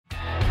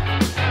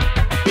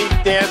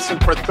dancing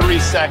for 3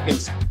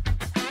 seconds.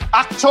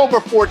 October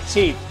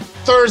 14th,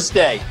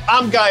 Thursday.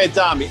 I'm Guy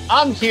Adami.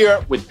 I'm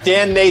here with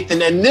Dan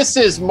Nathan, and this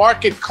is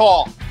Market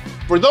Call.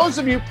 For those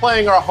of you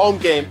playing our home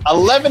game,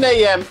 11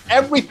 a.m.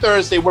 every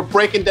Thursday, we're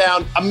breaking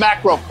down a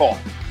macro call.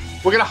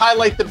 We're going to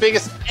highlight the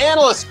biggest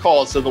analyst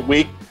calls of the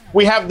week.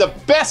 We have the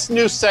best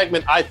news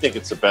segment, I think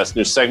it's the best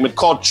news segment,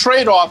 called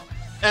Trade Off.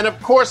 And of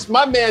course,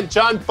 my man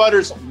John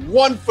Butters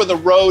won for the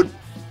road.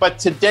 But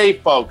today,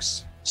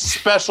 folks,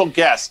 special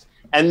guest.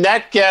 And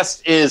that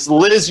guest is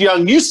Liz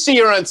Young. You see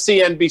her on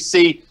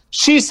CNBC.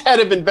 She's head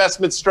of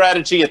investment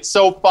strategy at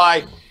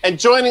SoFi. And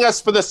joining us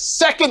for the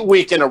second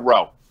week in a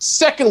row.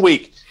 Second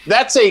week.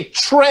 That's a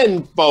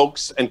trend,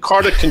 folks. And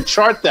Carter can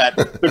chart that.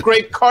 The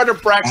great Carter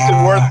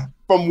Braxton Worth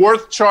from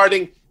Worth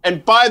Charting.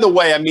 And by the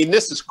way, I mean,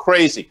 this is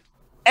crazy.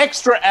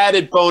 Extra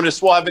added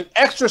bonus. We'll have an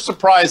extra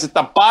surprise at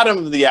the bottom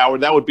of the hour.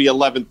 That would be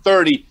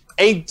 11:30.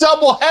 A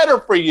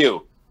doubleheader for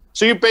you.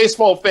 So you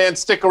baseball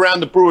fans, stick around.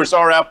 The Brewers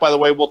are out, by the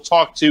way. We'll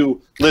talk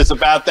to Liz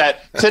about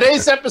that.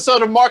 Today's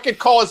episode of Market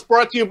Call is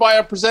brought to you by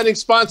our presenting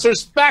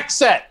sponsors,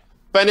 FactSet,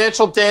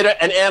 financial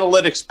data and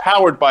analytics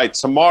powered by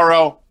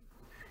Tomorrow.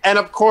 And,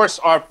 of course,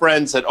 our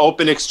friends at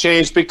Open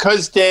Exchange,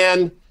 because,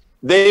 Dan,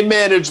 they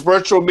manage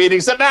virtual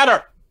meetings that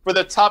matter for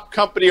the top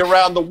company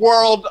around the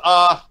world.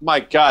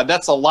 My God,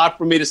 that's a lot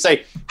for me to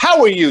say.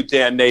 How are you,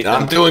 Dan Nathan?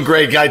 I'm doing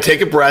great, Guy.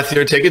 Take a breath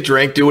here. Take a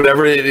drink. Do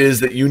whatever it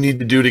is that you need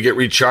to do to get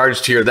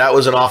recharged here. That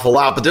was an awful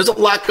lot. But there's a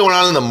lot going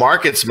on in the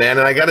markets, man.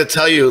 And I got to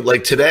tell you,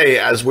 like today,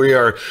 as we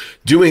are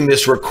doing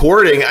this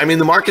recording, I mean,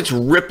 the market's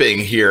ripping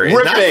here. And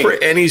not for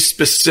any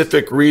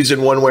specific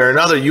reason one way or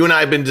another. You and I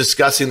have been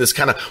discussing this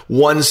kind of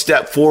one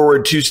step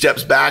forward, two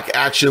steps back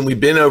action we've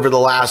been over the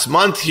last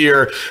month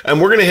here.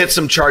 And we're going to hit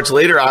some charts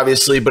later,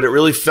 obviously, but it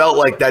really felt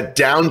like that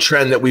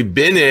downtrend that we've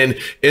been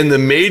in the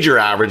major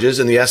averages,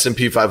 in the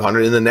S&P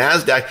 500, in the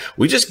NASDAQ,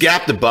 we just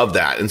gapped above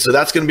that. And so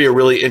that's going to be a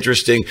really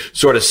interesting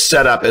sort of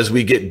setup as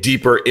we get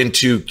deeper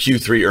into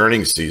Q3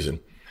 earnings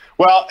season.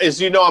 Well,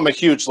 as you know, I'm a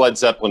huge Led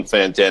Zeppelin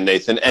fan, Dan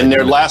Nathan, and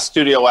their last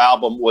studio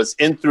album was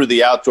In Through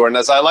the Outdoor. And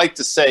as I like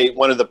to say,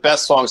 one of the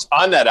best songs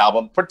on that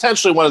album,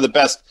 potentially one of the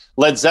best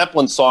Led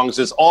Zeppelin songs,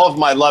 is All of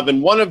My Love.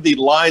 And one of the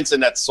lines in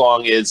that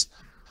song is,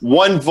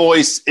 "One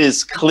voice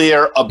is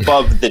clear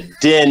above the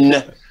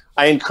din."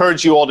 I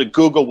encourage you all to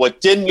Google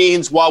what din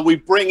means while we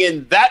bring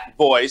in that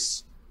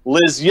voice,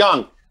 Liz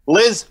Young.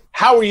 Liz,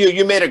 how are you?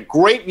 You made a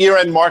great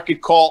year-end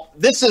market call.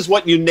 This is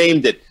what you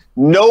named it.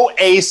 No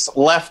ace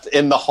left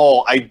in the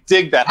hole. I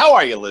dig that. How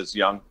are you, Liz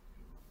Young?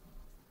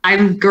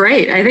 I'm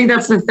great. I think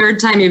that's the third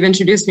time you've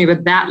introduced me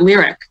with that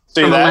lyric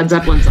from a Led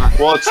Zeppelin song.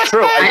 Well, it's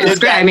true. I did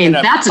that. I mean,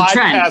 that's a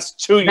trend. Podcast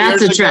 2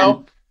 years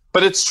ago.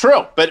 But it's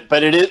true. But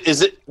it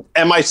is it?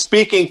 Am I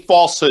speaking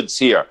falsehoods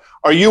here?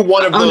 Are you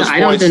one of those voices? I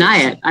don't deny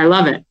it. I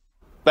love it.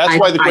 That's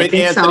why the great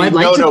Anthony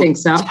Noto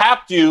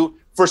tapped you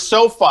for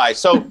SoFi.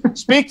 So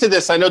speak to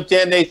this. I know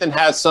Dan Nathan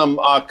has some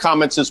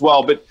comments as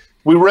well, but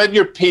we read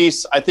your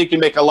piece. I think you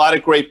make a lot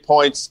of great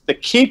points. The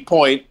key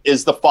point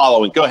is the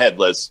following. Go ahead,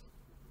 Liz.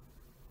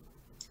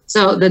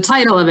 So the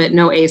title of it,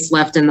 No Ace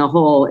Left in the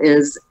Hole,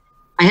 is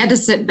I had to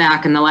sit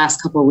back in the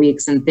last couple of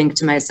weeks and think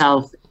to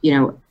myself, you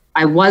know,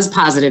 I was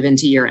positive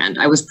into year end.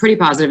 I was pretty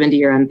positive into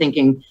year end,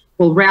 thinking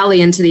we'll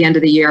rally into the end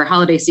of the year.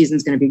 Holiday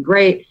season's going to be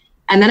great.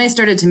 And then I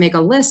started to make a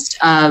list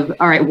of,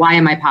 all right, why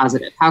am I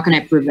positive? How can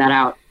I prove that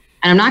out?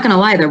 And I'm not going to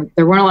lie,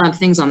 there weren't a lot of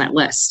things on that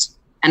list.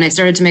 And I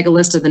started to make a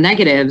list of the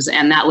negatives,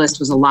 and that list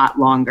was a lot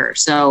longer.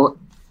 So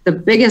the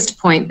biggest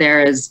point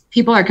there is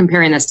people are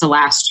comparing this to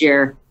last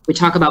year. We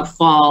talk about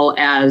fall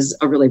as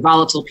a really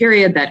volatile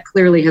period. That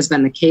clearly has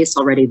been the case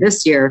already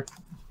this year.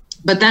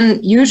 But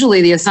then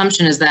usually the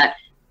assumption is that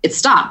it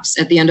stops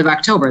at the end of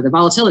October. The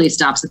volatility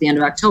stops at the end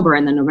of October,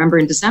 and then November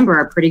and December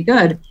are pretty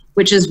good,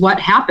 which is what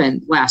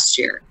happened last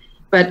year.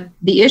 But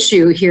the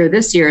issue here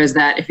this year is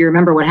that if you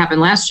remember what happened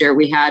last year,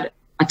 we had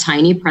a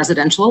tiny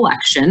presidential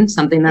election,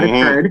 something that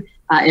occurred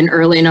in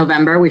early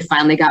November. We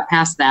finally got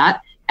past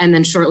that. And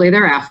then shortly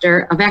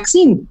thereafter, a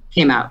vaccine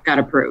came out, got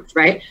approved,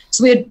 right?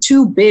 So we had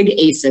two big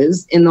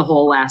aces in the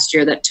hole last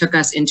year that took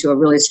us into a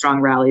really strong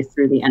rally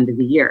through the end of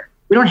the year.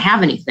 We don't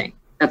have anything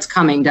that's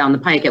coming down the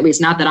pike, at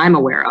least not that I'm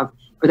aware of,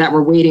 or that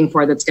we're waiting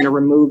for, that's going to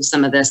remove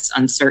some of this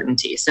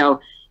uncertainty.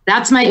 So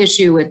that's my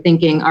issue with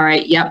thinking, all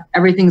right, yep,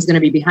 everything's going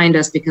to be behind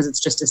us because it's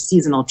just a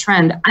seasonal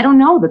trend. I don't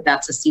know that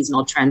that's a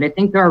seasonal trend. I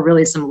think there are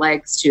really some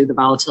legs to the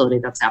volatility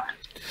that's happened.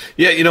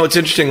 Yeah, you know, it's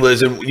interesting,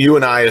 Liz, and you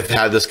and I have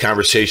had this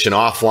conversation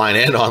offline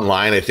and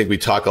online. I think we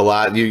talk a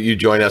lot. You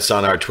join us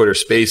on our Twitter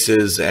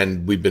Spaces,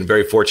 and we've been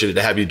very fortunate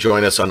to have you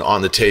join us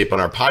on the tape on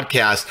our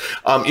podcast.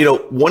 You know,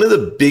 one of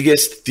the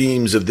biggest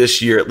themes of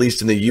this year, at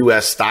least in the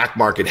U.S. stock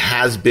market,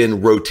 has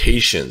been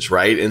rotations,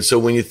 right? And so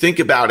when you think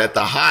about at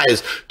the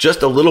highs,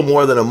 just a little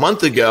more than a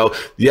month ago,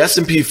 the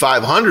S&P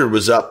 500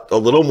 was up a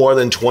little more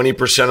than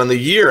 20% on the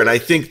year. And I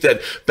think that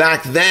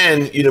back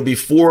then, you know,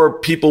 before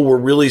people were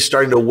really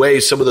starting to weigh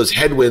some of those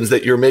headwinds headwinds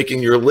that you're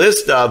making your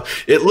list of,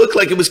 it looked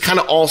like it was kind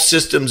of all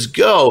systems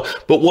go.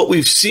 But what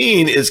we've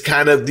seen is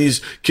kind of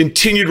these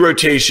continued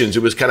rotations.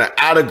 It was kind of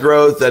out of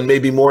growth and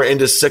maybe more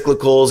into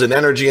cyclicals and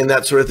energy and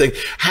that sort of thing.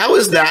 How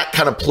has that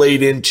kind of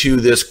played into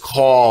this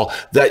call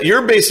that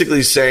you're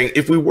basically saying,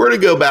 if we were to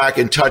go back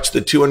and touch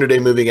the 200-day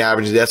moving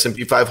average of the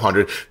S&P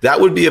 500, that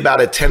would be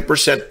about a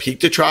 10% peak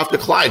to trough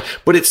decline,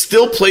 but it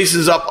still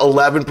places up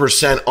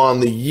 11% on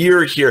the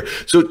year here.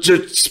 So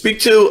to speak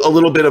to a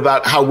little bit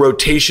about how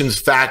rotations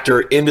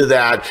factor into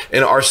that,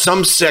 and are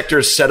some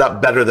sectors set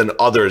up better than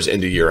others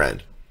into year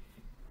end?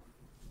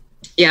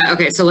 Yeah.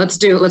 Okay. So let's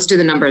do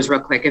the numbers real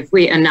quick.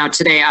 And now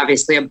today,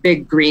 obviously a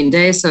big green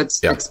day. So it's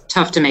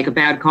tough to make a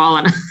bad call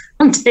on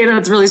data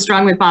that's really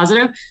strongly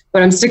positive,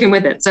 but I'm sticking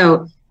with it.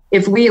 So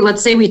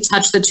let's say we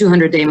touch the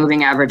 200-day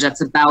moving average,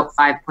 that's about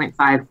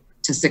 5.5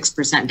 to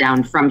 6%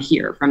 down from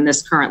here, from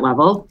this current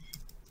level.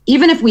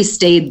 Even if we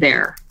stayed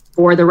there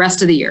for the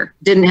rest of the year,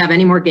 didn't have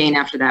any more gain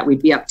after that,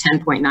 we'd be up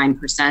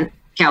 10.9%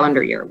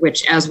 calendar year,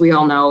 which, as we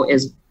all know,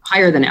 is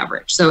higher than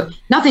average. So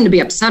nothing to be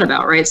upset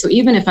about, right? So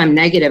even if I'm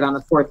negative on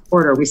the fourth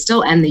quarter, we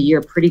still end the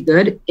year pretty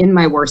good in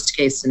my worst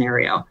case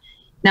scenario.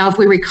 Now, if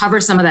we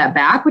recover some of that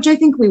back, which I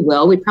think we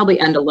will, we'd probably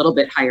end a little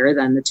bit higher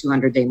than the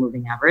 200-day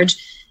moving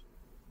average.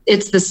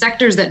 It's the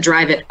sectors that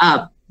drive it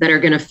up that are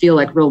going to feel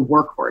like real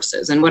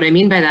workhorses. And what I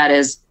mean by that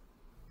is,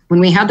 when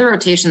we had the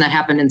rotation that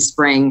happened in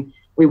spring,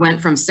 we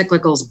went from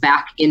cyclicals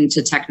back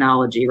into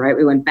technology, right?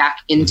 We went back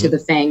into the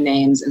FANG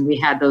names, and we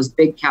had those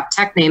big cap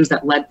tech names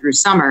that led through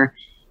summer.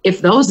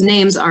 If those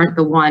names aren't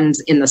the ones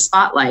in the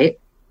spotlight,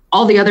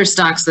 all the other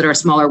stocks that are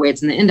smaller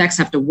weights in the index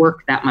have to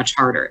work that much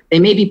harder. They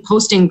may be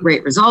posting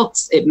great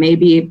results. It may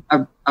be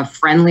a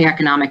friendly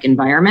economic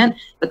environment,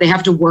 but they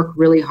have to work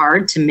really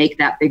hard to make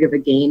that big of a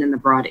gain in the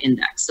broad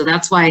index. So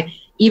that's why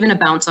even a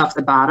bounce off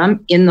the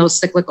bottom in those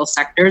cyclical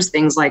sectors,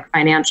 things like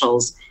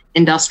financials,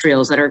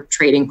 industrials that are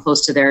trading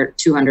close to their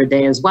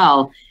 200-day as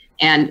well,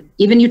 and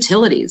even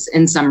utilities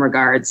in some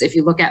regards. If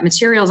you look at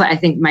materials, I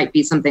think might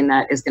be something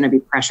that is going to be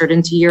pressured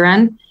into year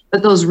end.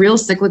 But those real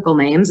cyclical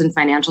names in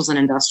financials and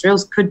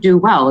industrials could do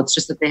well. It's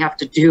just that they have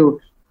to do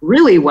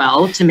really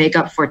well to make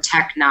up for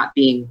tech not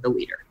being the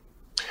leader.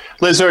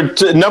 Liz, there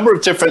are a number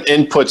of different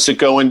inputs that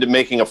go into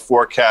making a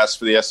forecast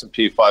for the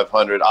S&P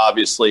 500.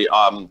 Obviously,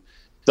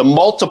 the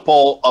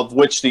multiple of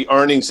which the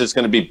earnings is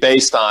going to be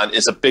based on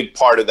is a big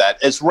part of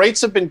that. As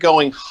rates have been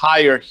going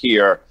higher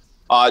here,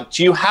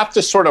 do you have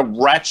to sort of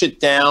ratchet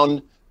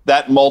down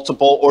that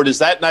multiple, or does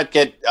that not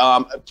get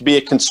to be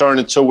a concern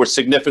until we're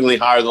significantly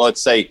higher than,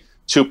 let's say,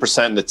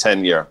 2% in the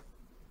 10-year?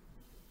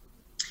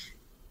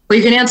 Well,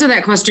 you can answer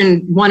that question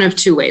one of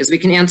two ways. We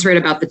can answer it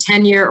about the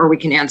 10-year, or we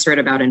can answer it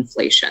about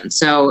inflation.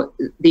 So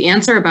the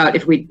answer about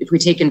if we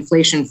take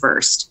inflation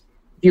first,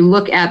 if you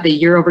look at the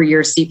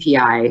year-over-year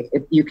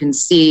CPI, you can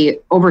see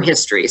over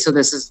history, so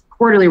this is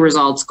quarterly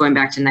results going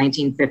back to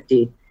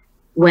 1950,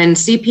 when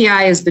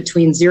CPI is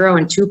between 0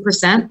 and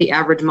 2%, the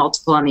average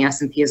multiple on the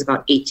S&P is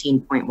about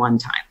 18.1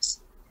 times.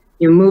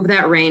 You move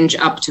that range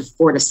up to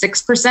 4 to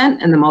 6%,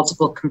 and the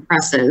multiple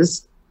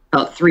compresses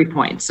about 3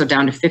 points, so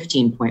down to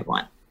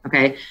 15.1.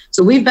 Okay,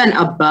 so we've been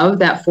above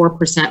that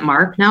 4%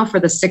 mark now for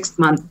the 6th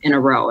month in a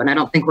row, and I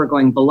don't think we're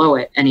going below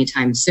it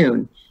anytime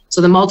soon.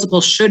 So the multiple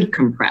should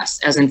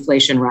compress as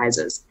inflation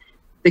rises.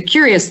 The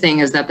curious thing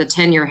is that the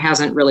 10-year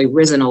hasn't really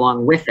risen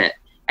along with it.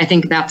 I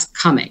think that's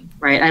coming,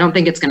 right? I don't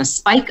think it's going to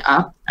spike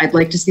up. I'd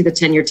like to see the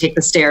 10-year take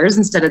the stairs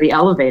instead of the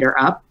elevator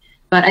up.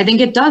 But I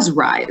think it does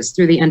rise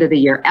through the end of the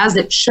year, as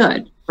it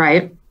should,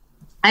 right?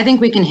 I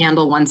think we can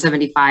handle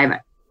 175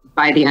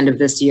 by the end of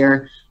this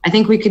year. I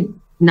think we could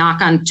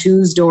knock on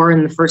 2's door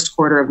in the first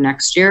quarter of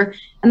next year,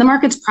 and the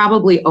market's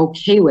probably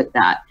okay with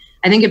that.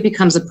 I think it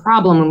becomes a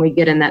problem when we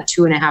get in that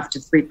 2.5% to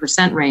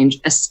 3% range,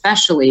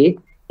 especially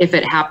if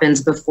it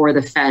happens before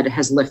the Fed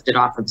has lifted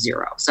off of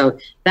zero. So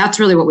that's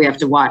really what we have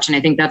to watch, and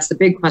I think that's the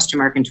big question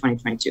mark in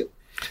 2022.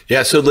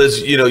 Yeah. So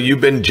Liz, you've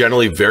been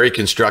generally very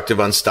constructive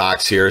on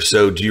stocks here.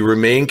 So do you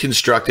remain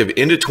constructive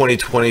into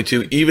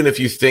 2022, even if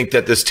you think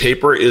that this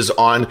taper is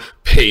on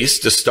pace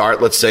to start,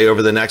 let's say,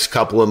 over the next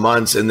couple of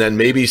months, and then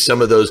maybe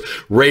some of those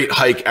rate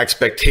hike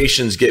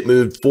expectations get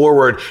moved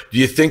forward? Do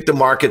you think the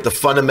market, the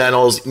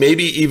fundamentals,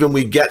 maybe even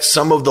we get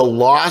some of the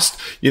lost,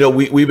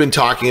 we've been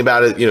talking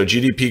about it,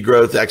 GDP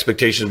growth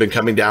expectations have been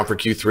coming down for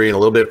Q3 and a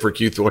little bit for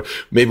Q4.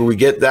 Maybe we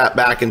get that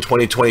back in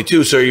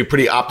 2022. So are you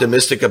pretty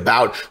optimistic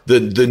about the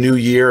new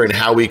year and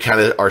how we kind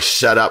of are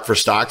set up for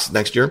stocks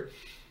next year?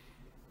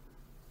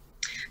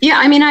 Yeah,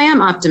 I mean, I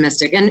am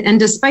optimistic. And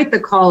despite the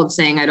call of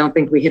saying I don't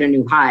think we hit a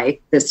new high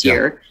this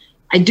year,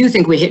 I do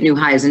think we hit new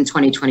highs in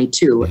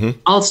 2022.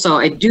 Also,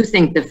 I do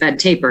think the Fed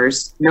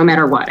tapers no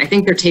matter what. I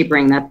think they're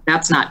tapering.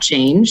 That's not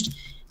changed.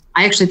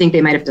 I actually think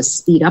they might have to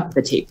speed up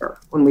the taper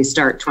when we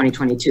start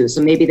 2022.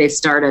 So maybe they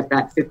start at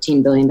that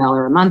 $15 billion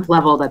a month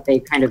level that they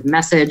kind of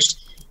messaged.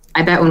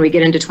 I bet when we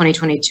get into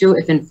 2022,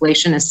 if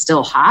inflation is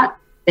still hot,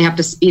 they have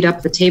to speed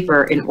up the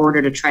taper in order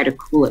to try to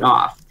cool it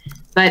off.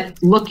 But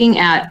looking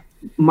at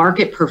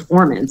market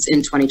performance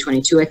in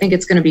 2022, I think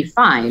it's going to be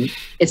fine.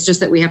 It's just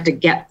that we have to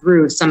get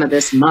through some of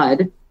this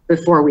mud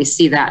before we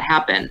see that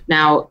happen.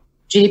 Now,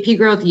 GDP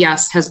growth,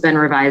 yes, has been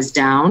revised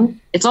down.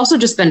 It's also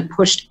just been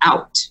pushed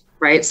out,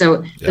 right?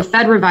 So the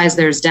Fed revised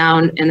theirs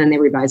down and then they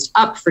revised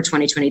up for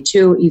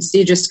 2022. You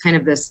see just kind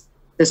of this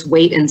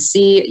wait and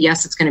see.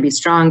 Yes, it's going to be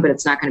strong, but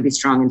it's not going to be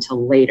strong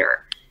until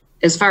later.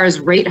 As far as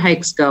rate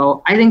hikes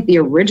go, I think the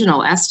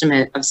original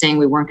estimate of saying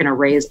we weren't going to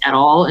raise at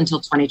all until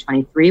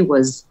 2023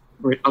 was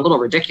a little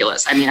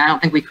ridiculous. I mean, I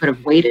don't think we could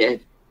have waited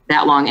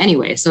that long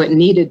anyway. So it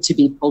needed to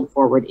be pulled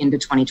forward into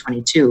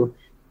 2022.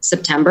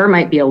 September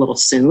might be a little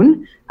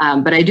soon,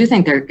 but I do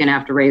think they're going to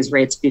have to raise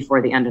rates before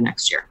the end of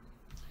next year.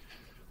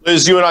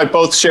 Liz, you and I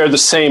both share the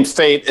same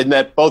fate in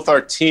that both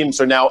our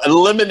teams are now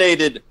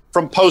eliminated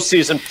from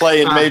postseason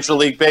play in Major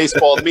League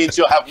Baseball. It means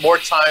you'll have more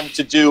time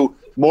to do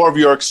more of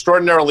your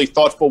extraordinarily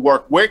thoughtful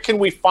work. Where can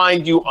we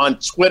find you on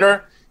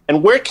Twitter?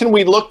 And where can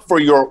we look for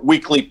your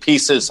weekly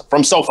pieces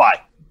from SoFi?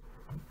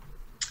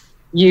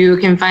 You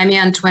can find me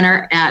on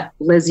Twitter at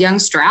Liz Young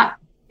Strat.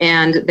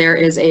 And there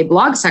is a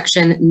blog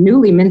section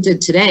newly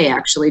minted today,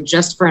 actually,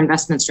 just for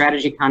investment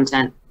strategy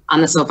content on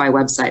the SoFi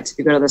website. So if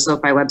you go to the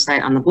SoFi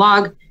website on the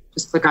blog,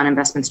 just click on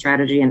investment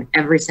strategy and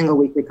every single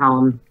weekly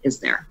column is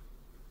there.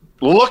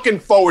 Looking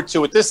forward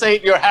to it. This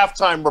ain't your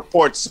halftime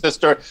report,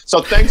 sister.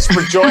 So thanks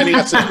for joining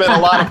us. It's been a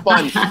lot of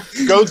fun.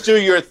 Go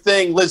do your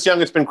thing. Liz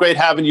Young, it's been great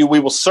having you. We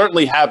will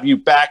certainly have you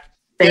back.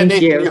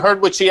 Thank you. You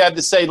heard what she had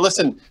to say.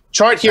 Listen,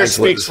 chart here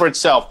speaks for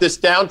itself. This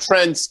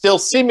downtrend still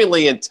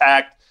seemingly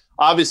intact.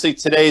 Obviously,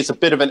 today is a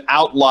bit of an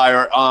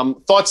outlier.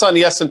 Thoughts on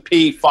the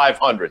S&P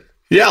 500?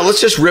 Yeah,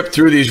 let's just rip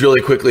through these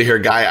really quickly here,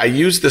 Guy. I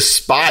used the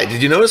SPY.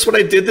 Did you notice what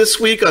I did this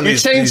week on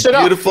these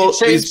beautiful? You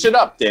changed it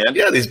up, Dan.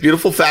 Yeah, these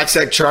beautiful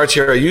FactSec charts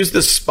here. I used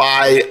the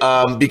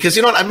SPY because,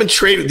 you know what, I've been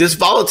trading. This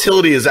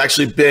volatility has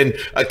actually been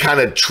a kind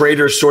of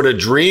trader sort of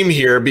dream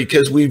here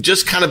because we've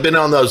just kind of been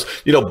on those,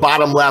 you know,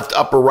 bottom left,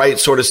 upper right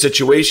sort of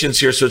situations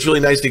here. So it's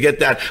really nice to get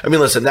that. I mean,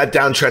 listen, that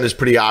downtrend is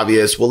pretty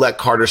obvious. We'll let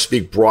Carter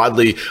speak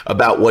broadly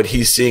about what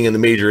he's seeing in the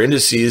major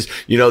indices.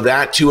 You know,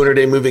 that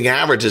 200-day moving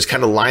average is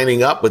kind of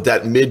lining up with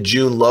that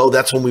mid-June low.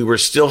 That's when we were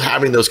still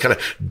having those kind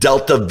of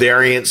Delta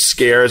variant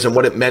scares and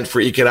what it meant for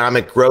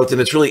economic growth.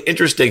 And it's really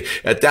interesting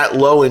at that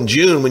low in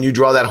June, when you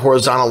draw that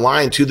horizontal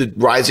line to the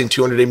rising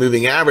 200-day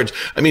moving average.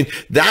 I mean,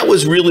 that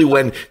was really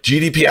when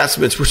GDP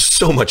estimates were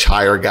so much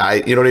higher,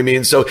 Guy. You know what I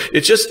mean? So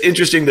it's just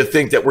interesting to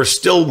think that we're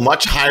still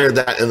much higher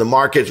than in the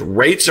markets.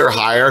 Rates are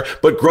higher,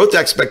 but growth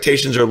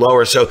expectations are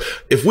lower. So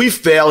if we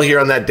fail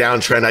here on that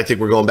downtrend, I think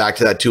we're going back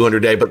to that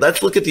 200-day. But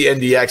let's look at the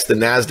NDX, the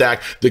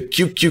NASDAQ, the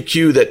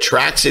QQQ that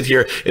tracks it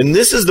here. And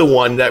this is the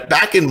one that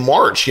back in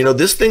March, you know,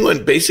 this thing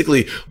went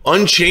basically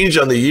unchanged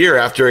on the year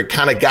after it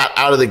kind of got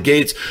out of the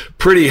gates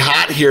pretty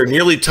hot here,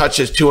 nearly touched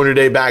its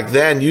 200-day back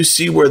then. You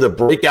see where the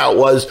breakout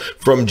was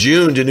from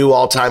June to new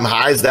all-time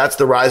highs. That's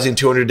the rising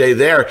 200-day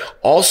there.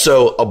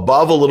 Also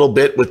above a little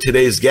bit with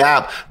today's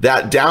gap,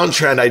 that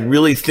downtrend, I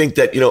really think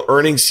that, you know,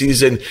 earnings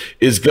season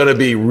is going to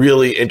be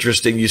really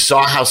interesting. You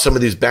saw how some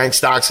of these bank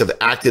stocks have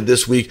acted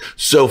this week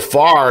so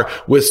far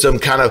with some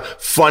kind of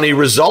funny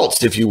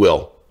results, if you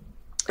will.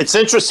 It's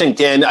interesting,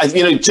 Dan.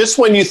 You know, just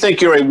when you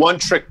think you're a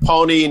one-trick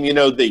pony, and you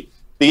know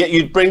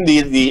you bring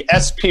the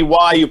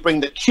SPY, you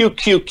bring the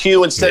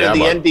QQQ instead of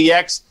the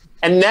NDX,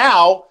 and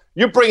now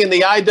you're bringing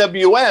the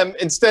IWM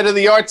instead of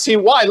the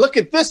RTY. Look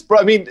at this, bro.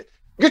 I mean,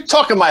 you're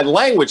talking my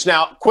language.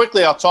 Now,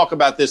 quickly, I'll talk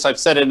about this. I've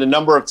said it a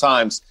number of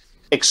times.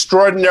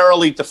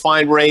 Extraordinarily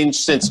defined range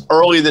since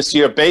early this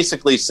year,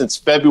 basically since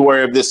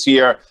February of this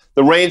year.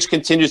 The range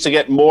continues to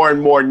get more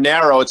and more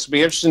narrow. It's going to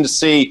be interesting to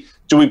see.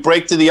 Do we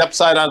break to the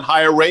upside on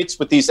higher rates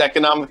with these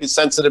economically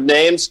sensitive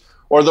names,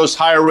 or are those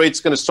higher rates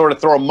going to sort of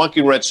throw a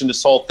monkey wrench in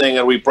this whole thing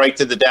and we break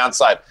to the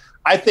downside?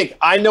 I think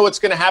I know what's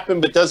going to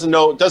happen, but it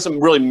doesn't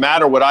really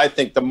matter what I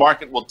think. The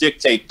market will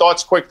dictate.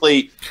 Thoughts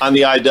quickly on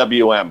the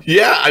IWM.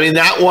 Yeah, I mean,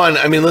 that one,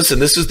 I mean, listen,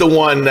 this is the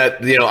one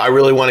that, you know, I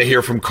really want to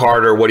hear from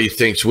Carter, what he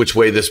thinks, which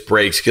way this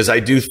breaks. Because I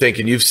do think,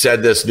 and you've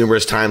said this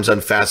numerous times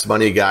on Fast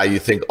Money, Guy, you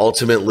think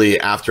ultimately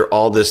after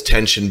all this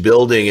tension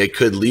building, it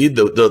could lead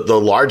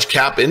the large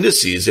cap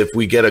indices if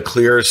we get a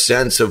clearer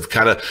sense of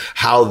kind of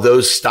how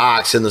those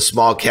stocks in the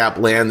small cap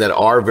land that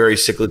are very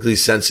cyclically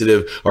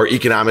sensitive or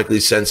economically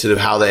sensitive,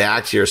 how they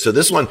act here. So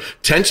this one,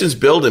 tension's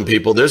building,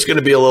 people. There's going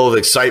to be a little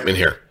excitement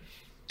here.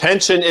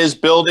 Tension is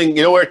building.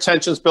 You know where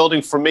tension's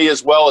building for me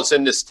as well is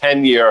in this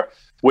 10-year,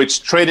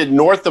 which traded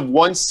north of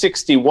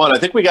 161. I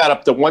think we got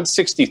up to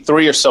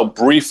 163 or so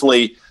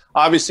briefly.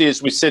 Obviously,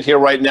 as we sit here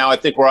right now, I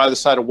think we're either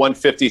side of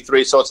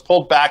 153. So it's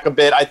pulled back a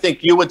bit. I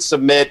think you would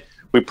submit.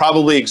 We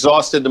probably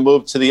exhausted the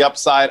move to the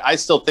upside. I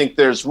still think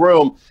there's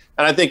room.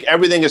 And I think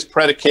everything is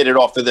predicated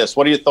off of this.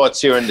 What are your thoughts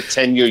here in the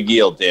 10-year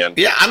yield, Dan?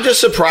 Yeah, I'm just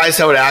surprised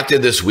how it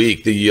acted this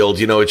week, the yield.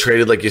 You know, it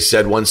traded, like you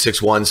said,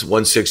 161,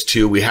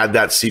 162. We had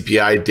that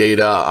CPI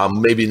data,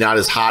 maybe not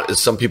as hot as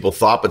some people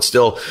thought, but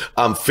still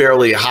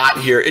fairly hot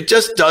here. It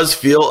just does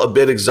feel a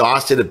bit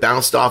exhausted. It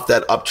bounced off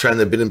that uptrend that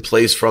had been in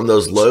place from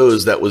those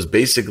lows that was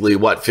basically,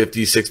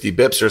 50, 60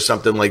 bips or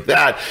something like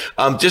that.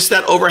 Just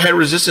that overhead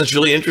resistance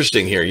really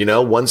interesting here. You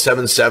know,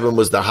 177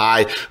 was the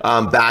high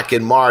back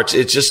in March.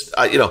 It's just,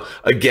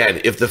 again,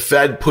 again, if the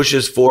Fed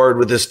pushes forward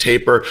with this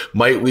taper,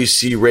 might we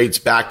see rates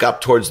back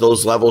up towards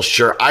those levels?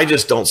 Sure. I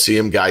just don't see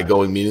him, Guy,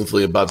 going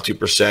meaningfully above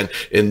 2%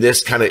 in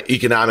this kind of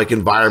economic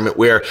environment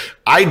where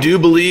I do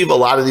believe a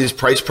lot of these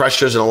price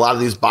pressures and a lot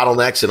of these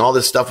bottlenecks and all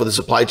this stuff with the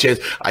supply chains,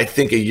 I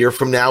think a year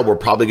from now, we're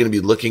probably going to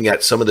be looking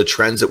at some of the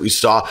trends that we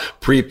saw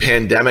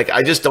pre-pandemic.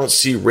 I just don't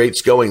see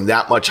rates going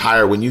that much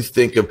higher when you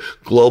think of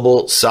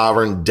global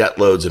sovereign debt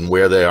loads and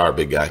where they are,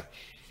 big guy.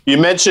 You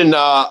mentioned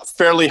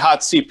fairly hot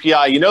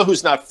CPI. You know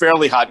who's not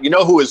fairly hot? You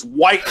know who is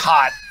white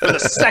hot for the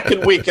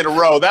second week in a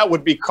row? That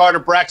would be Carter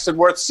Braxton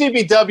Worth.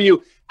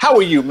 CBW, how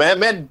are you, man?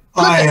 Man,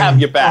 good to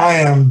have you back. I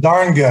am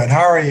darn good.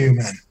 How are you,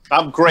 man?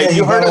 I'm great. Yeah,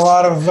 you heard us. A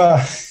lot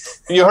of.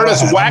 You heard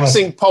us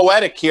waxing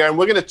poetic here, and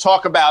we're going to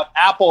talk about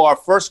Apple, our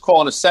first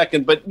call, in a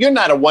second. But you're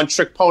not a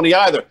one-trick pony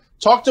either.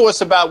 Talk to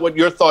us about what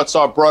your thoughts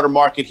are, broader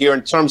market here,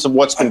 in terms of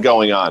what's been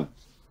going on.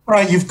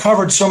 Right, you've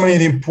covered so many of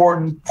the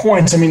important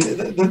points. I mean,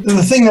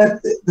 the thing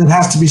that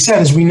has to be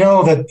said is we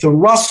know that the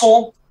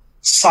Russell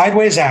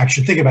sideways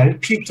action, think about it,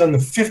 peaked on the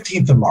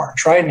 15th of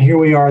March, right? And here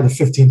we are, the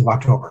 15th of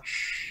October.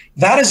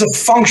 That is a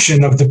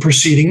function of the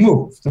preceding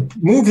move. The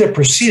move that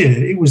preceded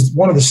it, it was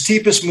one of the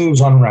steepest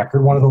moves on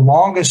record, one of the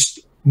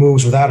longest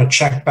moves without a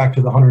check back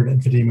to the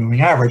 150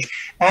 moving average.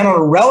 And on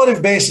a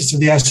relative basis to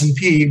the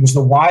S&P, it was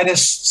the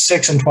widest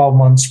 6 and 12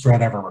 month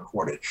spread ever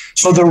recorded.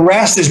 So the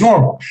rest is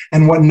normal.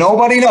 And what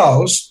nobody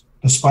knows,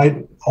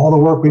 despite all the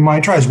work we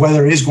might try, is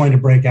whether it is going to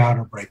break out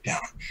or break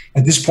down.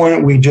 At this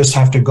point, we just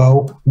have to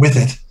go with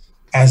it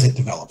as it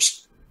develops.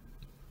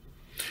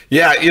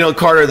 Yeah,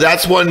 Carter,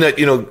 that's one that,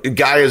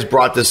 Guy has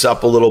brought this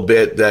up a little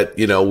bit, that,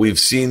 we've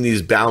seen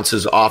these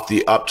bounces off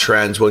the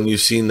uptrends when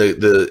you've seen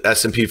the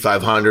S&P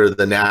 500,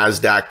 the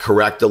NASDAQ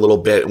correct a little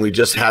bit. And we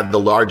just had the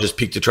largest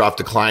peak to trough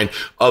decline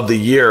of the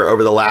year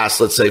over the last,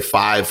 let's say,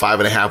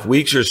 5.5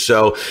 weeks or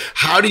so.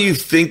 How do you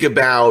think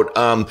about,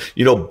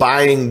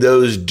 buying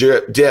those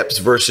dips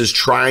versus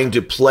trying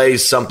to play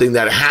something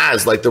that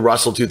has, like the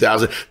Russell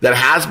 2000, that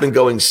has been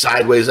going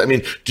sideways? I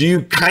mean, do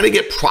you kind of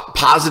get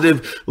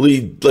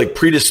positively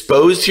predisposed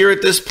here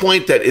at this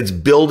point that it's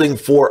building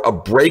for a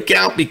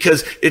breakout,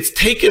 because it's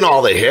taken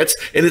all the hits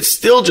and it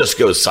still just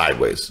goes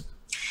sideways?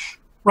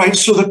 Right.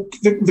 So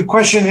the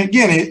question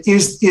again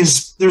is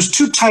there's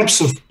two types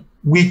of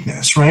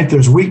weakness, right?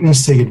 There's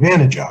weakness to take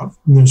advantage of,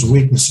 and there's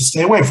weakness to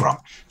stay away from.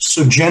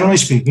 So generally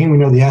speaking, we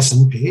know the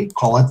S&P,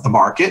 call it the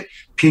market,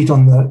 peaked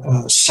on the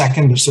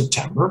 2nd of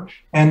September,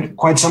 and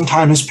quite some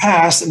time has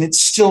passed, and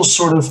it's still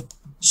sort of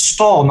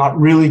stalled, not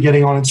really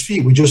getting on its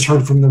feet. We just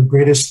heard from the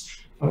greatest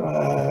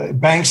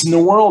banks in the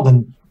world,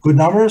 and good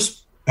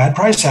numbers, bad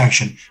price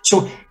action.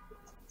 So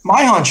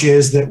my hunch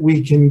is that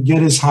we can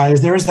get as high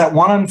as there is that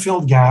one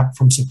unfilled gap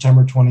from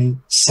September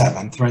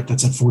 27th, right?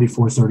 That's at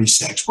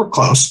 44.36. We're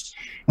close.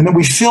 And then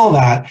we fill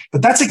that.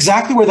 But that's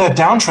exactly where that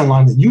downtrend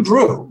line that you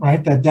drew,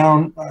 right? That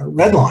down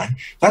red line,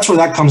 that's where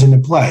that comes into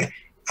play.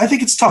 I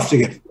think it's tough to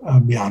get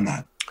beyond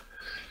that.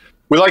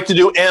 We like to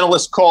do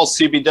analyst calls,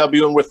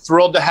 CBW, and we're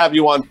thrilled to have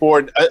you on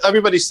board.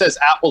 Everybody says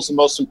Apple's the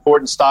most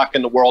important stock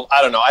in the world.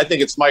 I don't know. I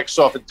think it's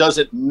Microsoft. It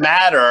doesn't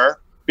matter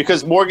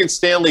because Morgan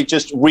Stanley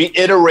just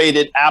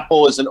reiterated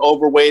Apple as an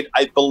overweight.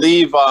 I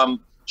believe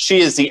she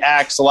is the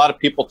axe. A lot of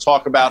people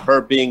talk about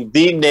her being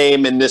the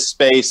name in this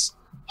space.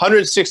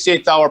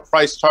 $168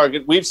 price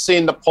target. We've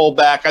seen the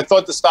pullback. I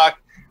thought the stock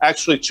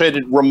actually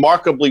traded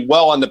remarkably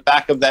well on the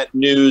back of that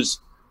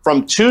news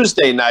from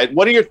Tuesday night.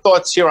 What are your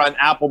thoughts here on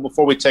Apple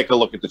before we take a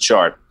look at the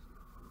chart?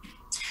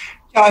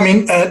 Yeah, I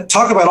mean,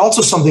 talk about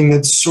also something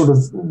that's sort of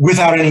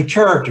without any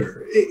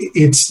character.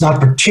 It's not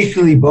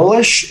particularly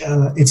bullish.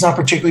 It's not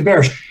particularly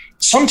bearish.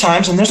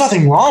 Sometimes, and there's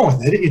nothing wrong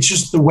with it, it's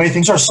just the way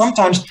things are.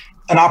 Sometimes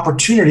an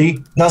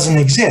opportunity doesn't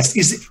exist.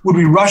 Would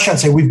we rush out and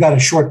say, we've got to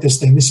short this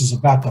thing, this is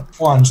about to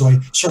plunge like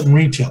certain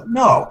retail?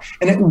 No.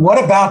 And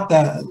what about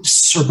the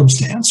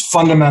circumstance,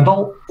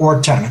 fundamental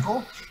or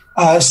technical,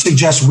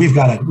 suggests we've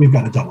got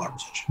to double our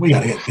position. We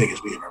got to get big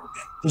as we have ever been.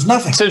 There's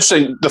nothing. It's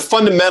interesting. The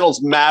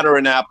fundamentals matter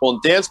in Apple,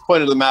 and Dan's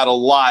pointed them out a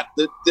lot.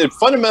 The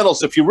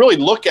fundamentals, if you really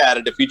look at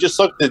it, if you just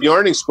look at the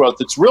earnings growth,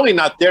 it's really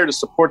not there to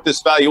support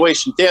this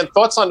valuation. Dan,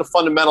 thoughts on the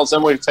fundamentals,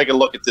 then we're going to take a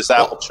look at this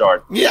Apple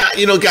chart. Yeah,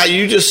 Guy,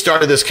 you just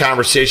started this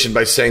conversation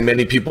by saying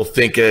many people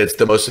think it's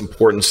the most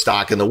important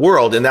stock in the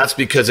world, and that's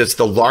because it's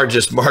the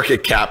largest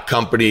market cap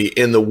company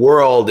in the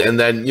world. And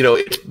then,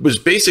 it was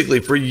basically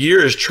for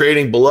years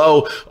trading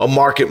below a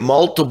market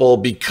multiple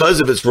because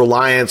of its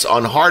reliance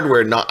on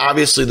hardware. Now,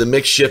 obviously, the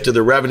mix shift of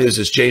the revenues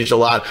has changed a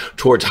lot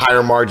towards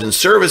higher margin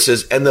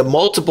services, and the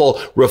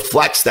multiple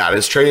reflects that.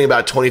 It's trading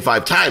about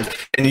 25 times.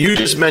 And you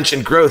just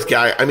mentioned growth,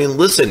 Guy. I mean,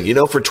 listen,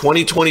 for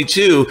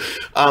 2022,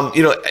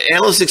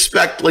 analysts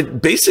expect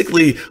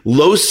basically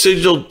low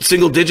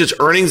single digits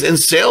earnings and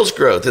sales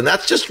growth, and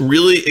that's just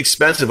really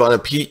expensive on a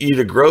PE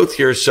to growth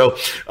here. So,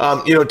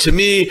 to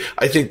me,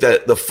 I think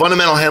that the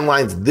fundamental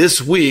headlines this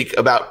week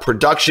about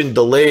production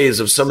delays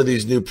of some of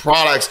these new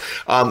products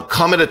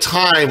come at a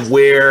time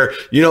where,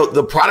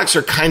 the products are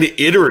are kind of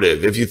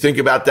iterative if you think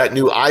about that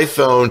new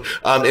iPhone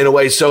in a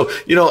way. So,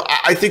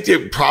 I think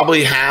they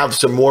probably have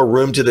some more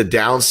room to the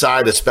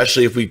downside,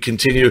 especially if we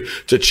continue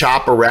to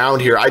chop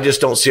around here. I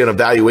just don't see on a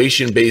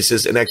valuation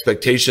basis and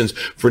expectations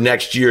for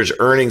next year's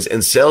earnings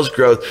and sales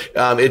growth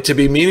it to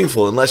be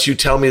meaningful unless you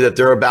tell me that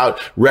they're about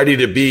ready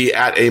to be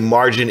at a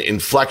margin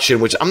inflection,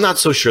 which I'm not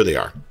so sure they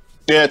are.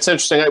 Yeah, it's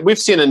interesting. We've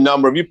seen a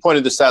number of, you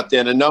pointed this out,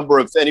 Dan, a number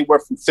of anywhere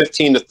from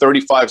 15 to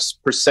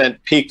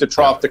 35% peak to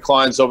trough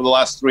declines over the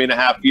last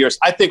 3.5 years.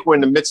 I think we're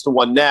in the midst of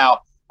one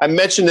now. I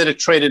mentioned that it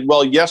traded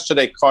well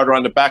yesterday, Carter,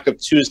 on the back of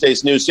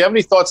Tuesday's news. Do you have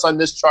any thoughts on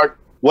this chart?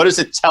 What is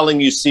it telling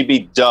you,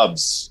 CB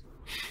Dubs?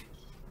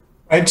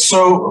 Right.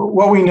 So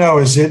what we know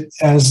is it,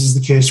 as is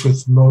the case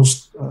with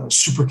most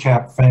super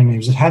cap FANG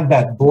names, it had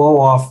that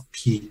blow off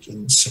peak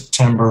in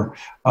September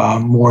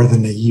more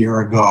than a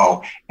year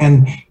ago.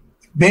 And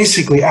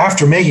basically,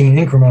 after making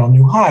an incremental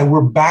new high,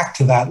 we're back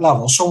to that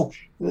level. So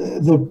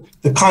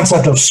the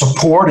concept of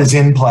support is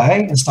in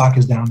play, and stock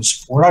is down to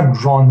support. I've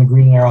drawn the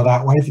green arrow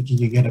that way. I think you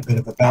can get a bit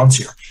of a bounce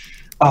here.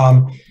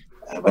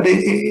 But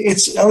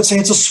I would say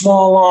it's a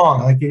small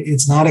long. Like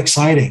it's not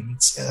exciting.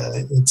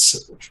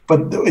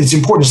 But it's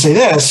important to say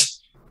this.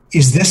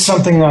 Is this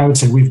something that I would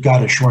say we've got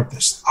to short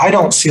this? I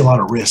don't see a lot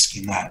of risk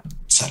in that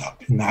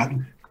setup, in that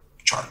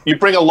chart. You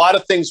bring a lot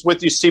of things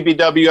with you,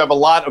 CBW. You have a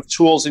lot of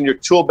tools in your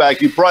tool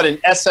bag. You brought an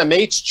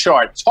SMH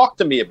chart. Talk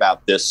to me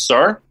about this,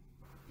 sir.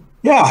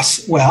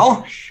 Yes.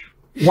 Well,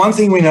 one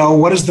thing we know,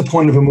 what is the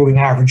point of a moving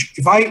average?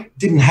 If I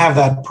didn't have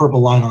that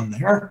purple line on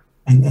there,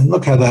 and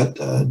look how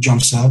that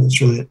jumps out.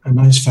 It's really a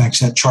nice fact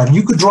set chart. And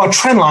you could draw a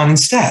trend line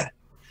instead.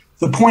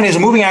 The point is a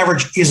moving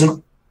average is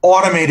an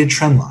automated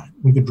trend line.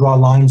 We could draw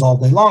lines all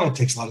day long. It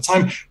takes a lot of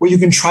time where you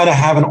can try to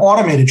have an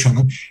automated trend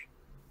line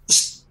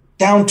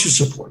down to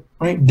support,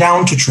 right?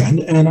 Down to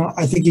trend. And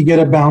I think you get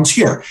a bounce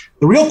here.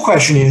 The real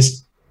question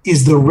is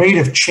the rate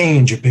of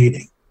change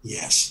abating?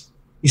 Yes.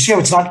 You see how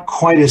it's not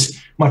quite as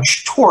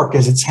much torque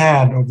as it's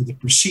had over the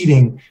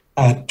preceding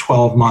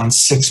 12 months,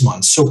 6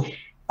 months. So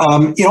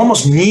it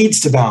almost needs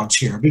to bounce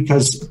here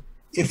because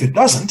if it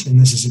doesn't, and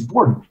this is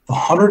important, the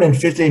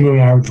 150-day moving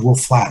average will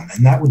flatten,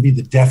 and that would be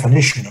the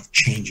definition of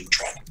change in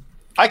trend.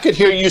 I could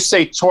hear you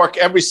say torque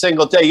every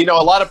single day. You know,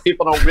 a lot of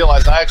people don't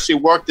realize I actually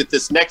worked at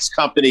this next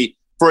company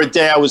for a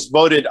day. I was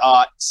voted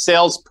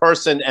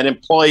salesperson and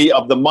employee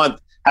of the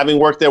month, having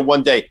worked there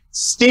one day.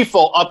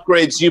 Stiefel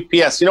upgrades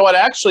UPS. You know what?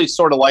 I actually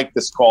sort of like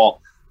this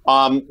call.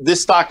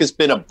 This stock has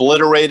been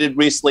obliterated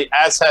recently,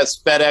 as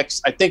has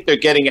FedEx. I think they're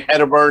getting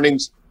ahead of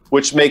earnings,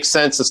 which makes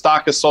sense. The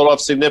stock has sold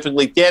off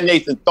significantly. Dan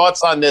Nathan,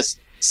 thoughts on this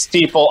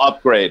Stiefel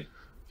upgrade?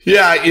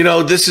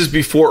 Yeah, this is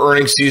before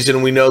earnings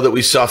season. We know that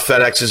we saw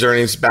FedEx's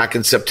earnings back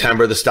in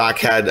September. The stock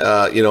had,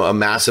 a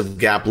massive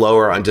gap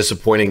lower on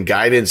disappointing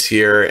guidance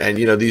here. And,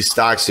 these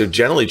stocks have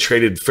generally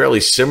traded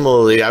fairly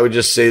similarly. I would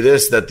just say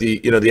this, that the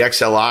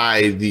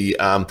XLI,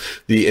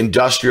 the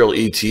industrial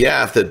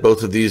ETF that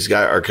both of these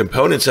guys are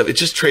components of, it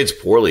just trades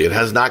poorly. It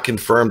has not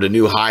confirmed a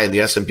new high in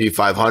the S&P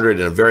 500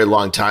 in a very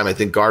long time. I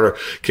think Garter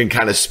can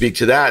kind of speak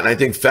to that. And I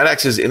think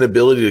FedEx's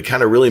inability to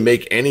kind of really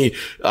make any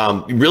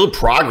real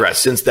progress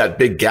since that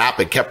big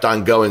gap, it kept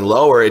on going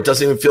lower. It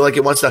doesn't even feel like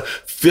it wants to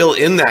fill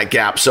in that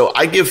gap. So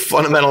I give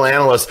fundamental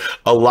analysts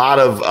a lot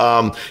of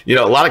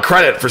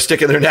credit for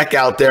sticking their neck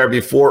out there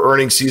before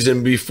earnings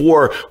season,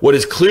 before what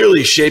is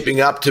clearly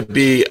shaping up to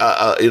be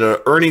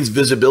earnings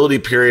visibility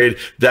period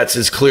that's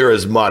as clear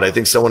as mud. I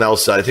think someone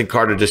else, I think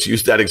Carter just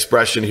used that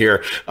expression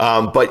here.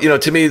 But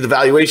to me, the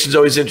valuation is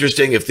always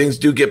interesting. If things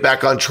do get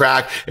back on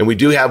track and we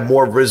do have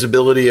more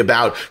visibility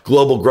about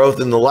global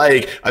growth and the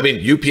like, I mean,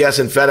 UPS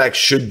and FedEx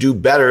should do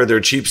better. They're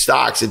cheap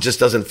stocks. It just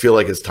doesn't feel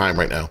like it's time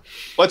right now.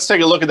 Let's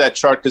take a look at that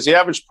chart because the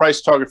average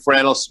price target for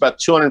analysts is about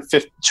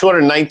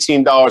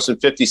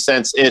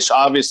 $219.50-ish.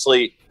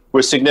 Obviously,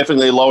 we're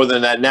significantly lower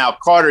than that now.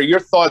 Carter, your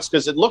thoughts,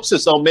 because it looks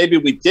as though maybe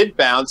we did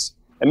bounce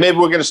and maybe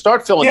we're going to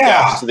start filling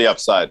gaps to the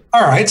upside.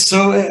 All right.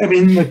 So, I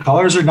mean, the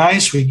colors are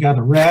nice. We got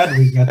the red,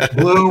 we got the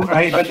blue,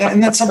 right?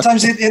 And then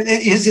sometimes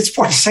it's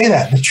important to say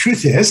that. The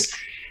truth is,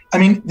 I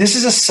mean, this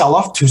is a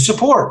sell-off to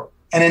support.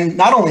 And then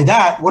not only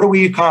that, what do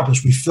we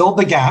accomplish? We filled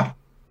the gap.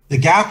 The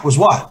gap was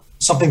what?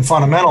 Something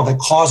fundamental that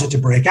caused it to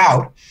break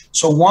out.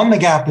 So one, the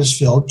gap is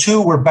filled.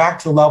 Two, we're back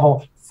to the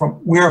level from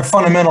where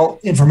fundamental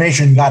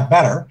information got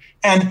better.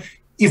 And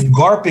if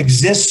GARP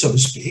exists, so to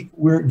speak,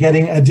 we're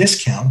getting a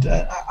discount.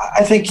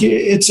 I think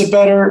it's a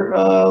better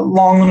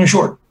long and a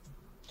short.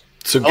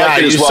 So, Guy,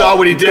 you saw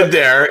what he did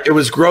there. It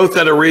was growth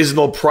at a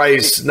reasonable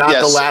price, not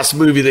the last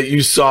movie that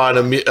you saw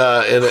in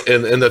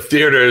the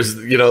theaters.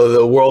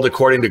 The World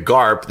According to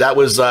GARP. That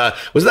was a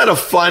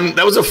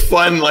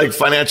fun like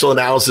financial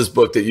analysis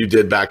book that you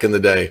did back in the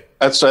day.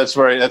 That's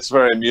very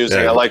amusing.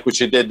 Yeah. I like what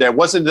you did there.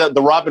 Wasn't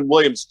the Robin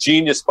Williams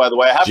Genius, by the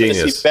way? I happened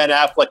to see Ben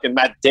Affleck and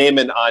Matt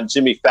Damon on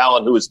Jimmy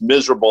Fallon, who was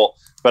miserable,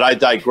 but I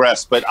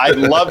digress. But I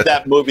love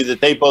that movie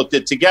that they both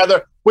did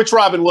together, which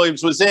Robin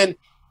Williams was in.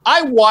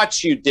 I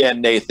watch you,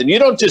 Dan Nathan. You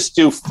don't just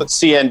do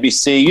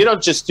CNBC. You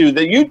don't just do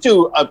that. You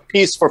do a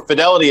piece for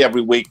Fidelity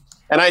every week.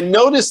 And I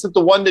noticed that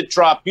the one that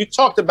dropped, you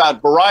talked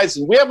about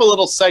Verizon. We have a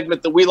little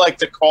segment that we like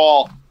to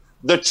call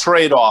the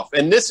trade-off.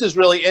 And this is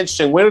really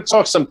interesting. We're going to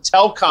talk some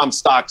telecom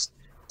stocks.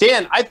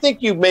 Dan, I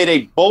think you made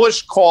a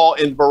bullish call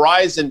in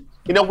Verizon.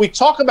 You know, we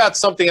talk about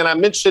something, and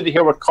I'm interested to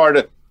hear what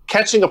Carter,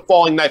 catching a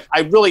falling knife.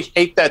 I really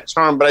hate that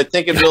term, but I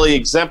think it really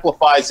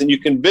exemplifies, and you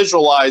can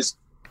visualize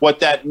what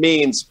that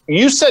means.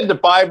 You said to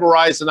buy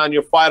Verizon on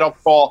your final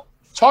call.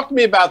 Talk to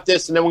me about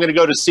this, and then we're going to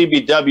go to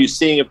CBW,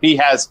 seeing if he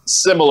has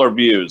similar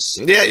views.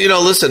 Yeah,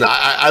 listen,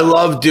 I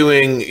love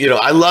doing,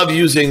 I love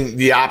using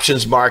the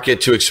options market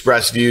to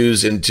express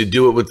views and to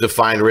do it with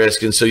defined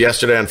risk. And so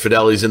yesterday on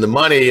Fidelity's in the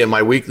Money and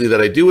my weekly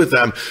that I do with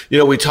them,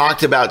 we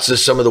talked about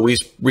just some of the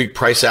weak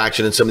price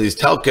action in some of these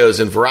telcos.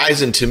 And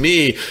Verizon, to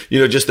me,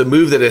 just the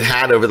move that it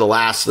had over the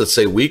last, let's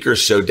say, week or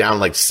so, down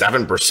like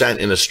 7%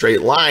 in a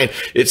straight line,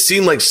 it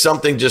seemed like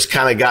something just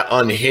kind of got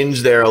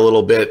unhinged there a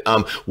little bit.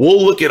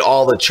 We'll look at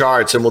all the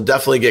charts, and we'll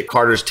definitely get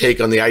Carter's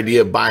take on the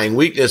idea of buying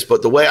weakness.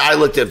 But the way I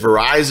looked at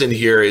Verizon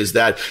here is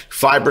that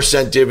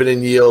 5%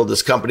 dividend yield.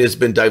 This company has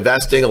been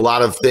divesting a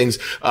lot of things,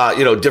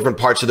 different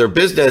parts of their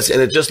business.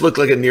 And it just looked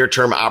like a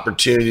near-term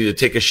opportunity to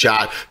take a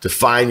shot, to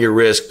find your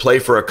risk, play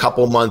for a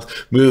couple month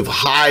move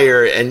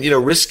higher, and,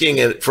 risking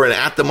it for an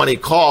at-the-money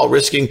call,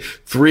 risking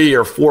 3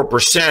 or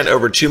 4%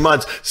 over 2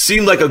 months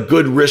seemed like a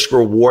good risk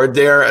reward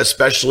there,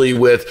 especially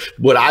with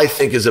what I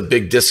think is a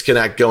big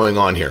disconnect going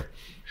on here.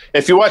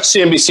 If you watch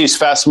CNBC's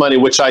Fast Money,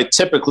 which I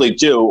typically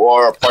do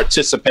or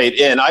participate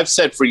in, I've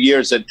said for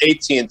years that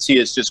AT&T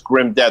is just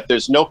grim death.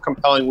 There's no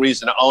compelling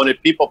reason to own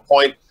it. People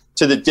point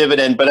to the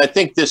dividend, but I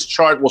think this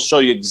chart will show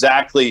you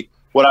exactly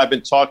what I've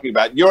been talking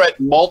about. You're at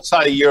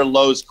multi-year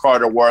lows,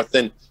 Carter Worth,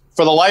 and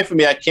for the life of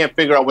me, I can't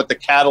figure out what the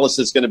catalyst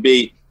is going to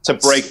be to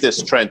break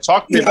this trend.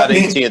 Talk to me about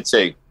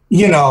AT&T.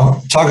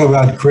 Talk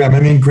about grim. I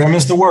mean, grim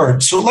is the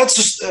word. So let's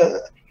just...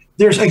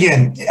 There's,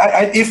 again,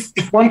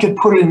 if one could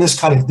put it in this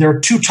kind of, there are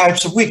two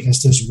types of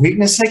weakness. There's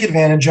weakness to take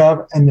advantage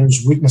of, and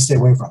there's weakness to stay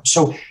away from.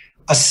 So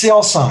a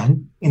sale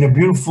sign in a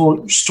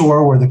beautiful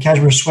store where the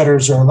cashmere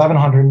sweaters are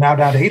 $1,100, now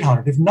down to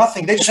 $800. If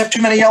nothing, they just have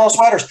too many yellow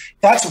sweaters.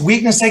 That's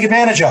weakness to take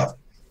advantage of.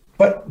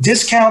 But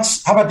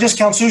discounts, how about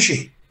discount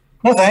sushi?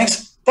 No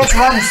thanks. That's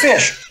rotten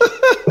fish.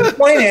 The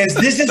point is,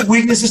 this is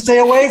weakness to stay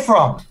away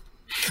from.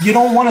 You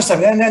don't want to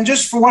stop. And then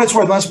just for what it's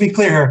worth, let's be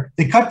clear here.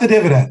 They cut the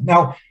dividend.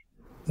 Now,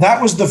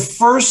 that was the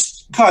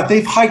first cut.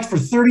 They've hiked for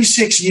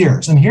 36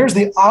 years. And here's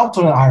the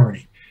ultimate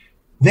irony.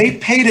 They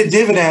paid a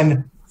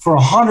dividend for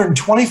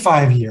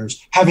 125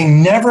 years,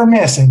 having never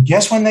missed. And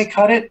guess when they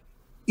cut it?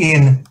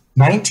 In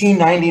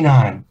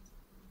 1999.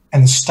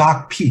 And the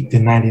stock peaked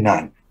in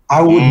 99.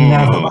 I would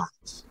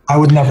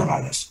never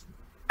buy this.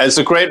 As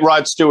the great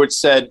Rod Stewart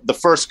said, the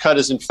first cut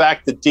is in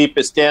fact the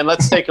deepest. Dan,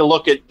 let's take a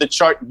look at the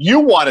chart you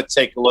want to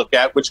take a look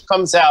at, which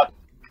comes out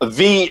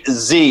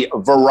VZ,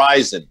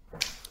 Verizon.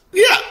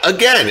 Yeah,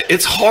 again,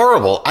 it's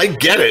horrible. I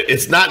get it.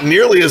 It's not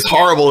nearly as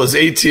horrible as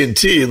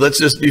AT&T. Let's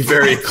just be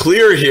very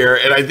clear here.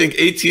 And I think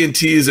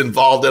AT&T is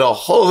involved in a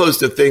whole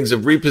host of things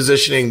of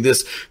repositioning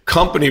this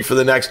company for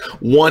the next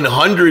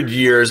 100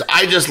 years.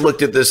 I just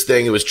looked at this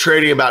thing. It was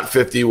trading about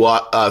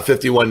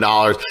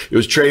 $51. It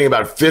was trading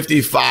about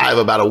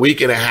 $55 about a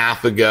week and a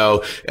half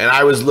ago. And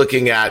I was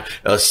looking at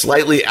a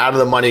slightly out of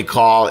the money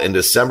call in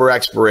December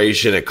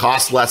expiration. It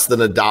costs less than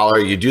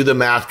 $1. You do the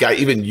math, guy.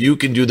 Even you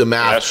can do the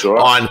math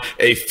on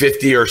a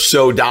 $50 or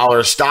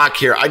so stock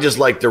here. I just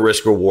like the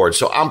risk reward.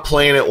 So I'm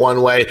playing it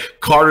one way.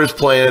 Carter's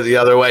playing it the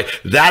other way.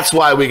 That's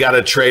why we got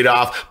to trade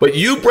off. But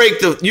you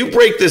break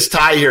this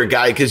tie here,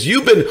 guy, because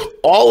you've been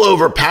all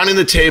over pounding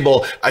the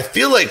table. I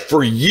feel like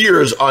for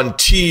years on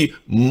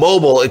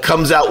T-Mobile, it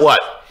comes out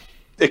what?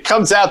 It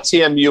comes out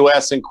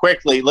TMUS, and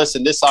quickly,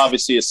 listen, this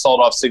obviously has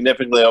sold off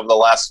significantly over the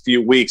last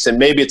few weeks, and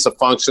maybe it's a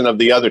function of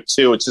the other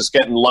two. It's just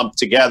getting lumped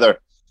together.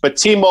 But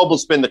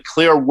T-Mobile's been the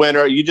clear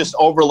winner. You just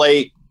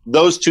overlay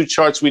those two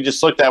charts we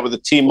just looked at with the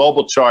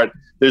T-Mobile chart.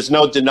 There's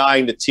no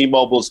denying that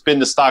T-Mobile's been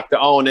the stock to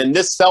own. And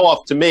this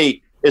sell-off, to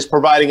me, is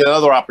providing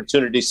another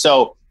opportunity.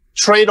 So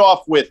trade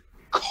off with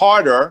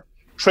Carter,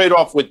 trade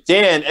off with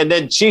Dan, and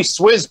then G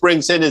Swizz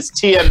brings in his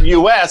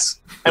TMUS.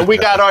 And we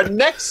got our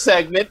next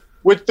segment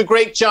with the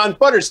great John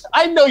Butters.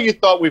 I know you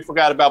thought we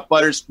forgot about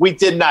Butters. We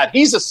did not.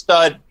 He's a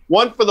stud,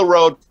 one for the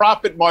road,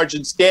 profit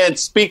margins. Dan,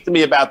 speak to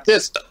me about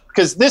this,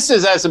 because this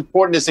is as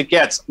important as it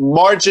gets.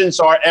 Margins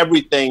are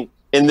everything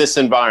in this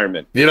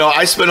environment.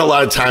 I spend a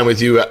lot of time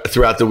with you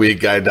throughout the week,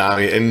 Guy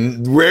Adami,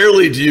 and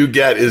rarely do you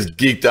get as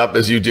geeked up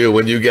as you do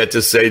when you get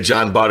to say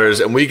John Butters,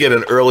 and we get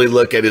an early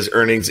look at his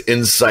earnings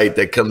insight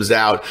that comes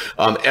out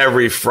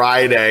every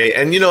Friday.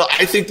 And,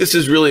 I think this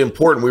is really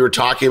important. We were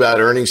talking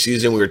about earnings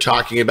season. We were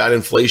talking about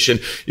inflation.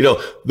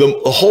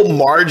 The whole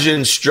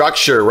margin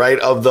structure, right,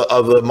 of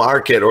the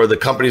market, or the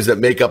companies that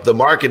make up the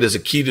market, is a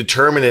key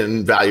determinant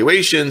in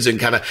valuations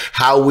and kind of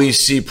how we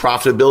see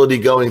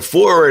profitability going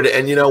forward.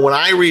 And, when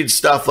I read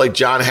stuff like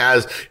John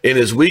has in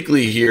his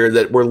weekly here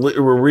that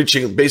we're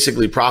reaching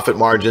basically profit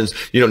margins,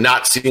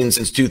 not seen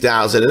since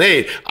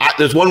 2008.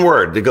 There's one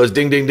word that goes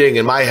ding, ding, ding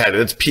in my head,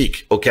 and it's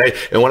peak. Okay.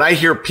 And when I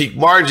hear peak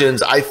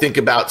margins, I think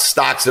about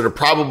stocks that are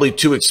probably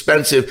too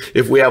expensive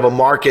if we have a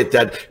market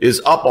that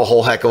is up a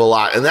whole heck of a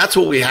lot. And that's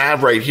what we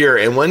have right here.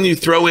 And when you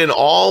throw in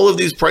all of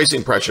these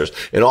pricing pressures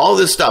and all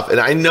this stuff, and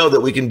I know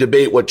that we can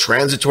debate what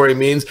transitory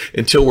means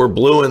until we're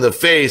blue in the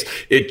face,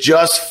 it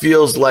just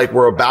feels like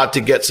we're about to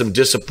get some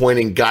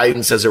disappointing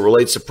guidance as it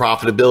relates to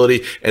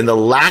profitability, and the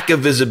lack of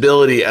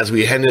visibility as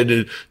we head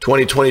into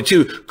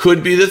 2022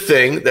 could be the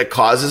thing that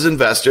causes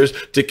investors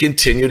to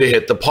continue to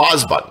hit the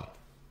pause button.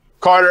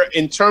 Carter,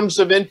 in terms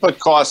of input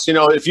costs,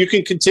 if you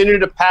can continue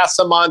to pass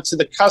them on to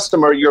the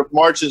customer, your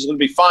margins are going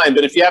to be fine.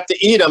 But if you have to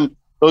eat them,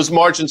 those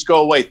margins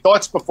go away.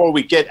 Thoughts before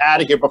we get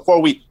out of here,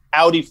 before we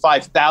Audi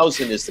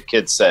 5000, as the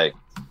kids say?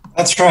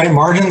 That's right.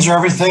 Margins are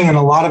everything, and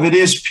a lot of it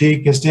is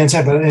peak, as Dan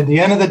said. But at the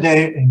end of the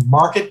day, a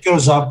market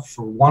goes up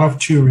for one of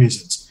two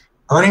reasons: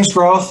 earnings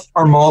growth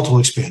or multiple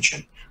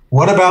expansion.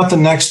 What about the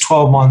next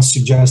 12 months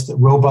suggests that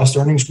robust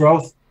earnings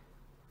growth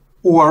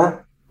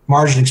or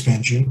margin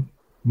expansion,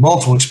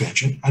 multiple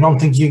expansion? I don't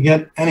think you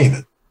get any of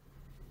it.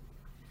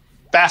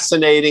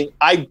 Fascinating.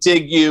 I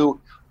dig you.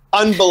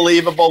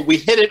 Unbelievable. We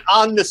hit it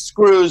on the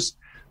screws.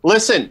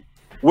 Listen,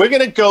 we're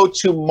going to go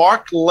to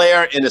Mark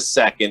Lair in a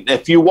second.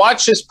 If you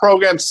watch this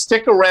program,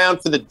 stick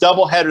around for the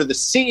doubleheader. The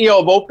CEO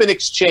of Open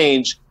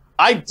Exchange,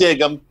 I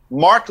dig him.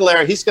 Mark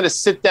Lair, he's going to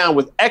sit down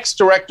with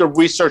ex-director of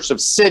research of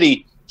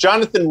Citi,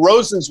 Jonathan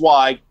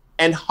Rosenzweig,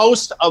 and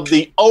host of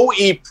the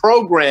OE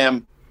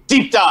program,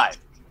 Deep Dive.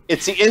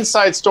 It's the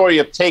inside story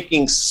of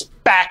taking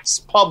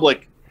SPACs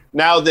public,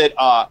 now that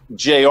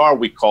JR,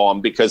 we call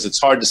him, because it's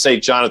hard to say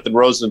Jonathan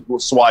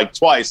Rosenzweig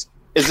twice,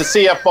 is the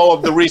CFO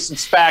of the recent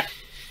SPAC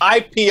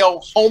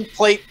IPO home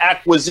plate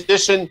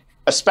acquisition,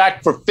 a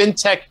SPAC for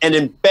fintech and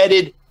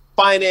embedded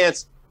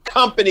finance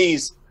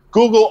companies.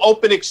 Google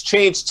Open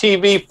Exchange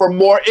TV for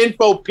more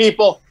info,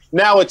 people.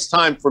 Now it's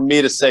time for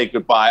me to say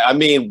goodbye. I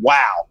mean,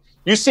 wow.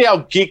 You see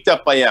how geeked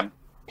up I am.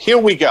 Here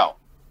we go.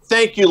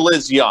 Thank you,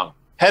 Liz Young,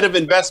 head of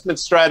investment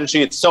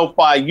strategy at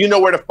SoFi. You know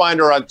where to find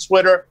her on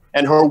Twitter,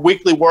 and her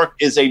weekly work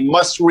is a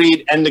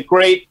must-read. And the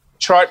great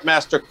chart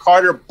master,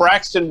 Carter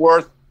Braxton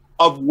Worth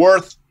of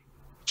Worth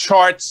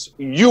Charts.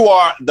 You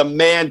are the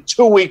man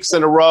 2 weeks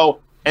in a row.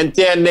 And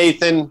Dan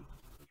Nathan,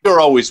 you're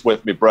always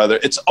with me, brother.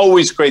 It's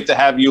always great to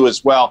have you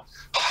as well.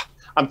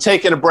 I'm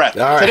taking a breath.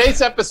 All right.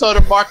 Today's episode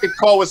of Market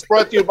Call was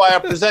brought to you by our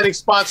presenting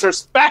sponsor,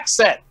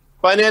 SPACset,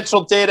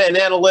 financial data and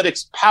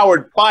analytics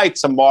powered by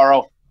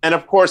Tomorrow. And,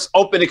 of course,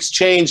 Open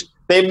Exchange.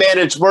 They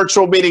manage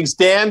virtual meetings.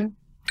 Dan?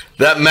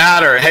 That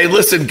matter. Hey,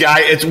 listen, Guy,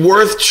 it's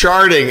worth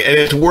charting, and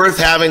it's worth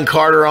having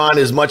Carter on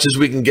as much as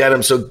we can get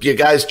him. So you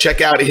guys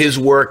check out his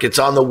work. It's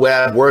on the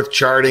web,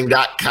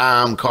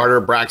 worthcharting.com, Carter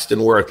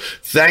Braxton Worth.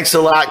 Thanks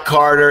a lot,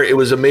 Carter. It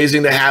was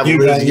amazing to have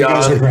Liz Young. You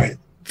guys are great.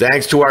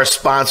 Thanks to our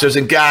sponsors.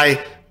 And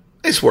Guy,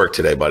 nice work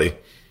today, buddy.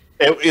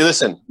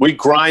 Listen, we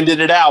grinded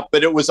it out,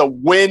 but it was a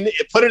win.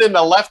 Put it in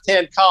the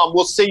left-hand column.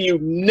 We'll see you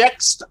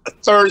next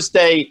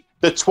Thursday,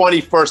 the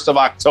 21st of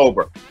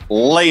October.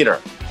 Later.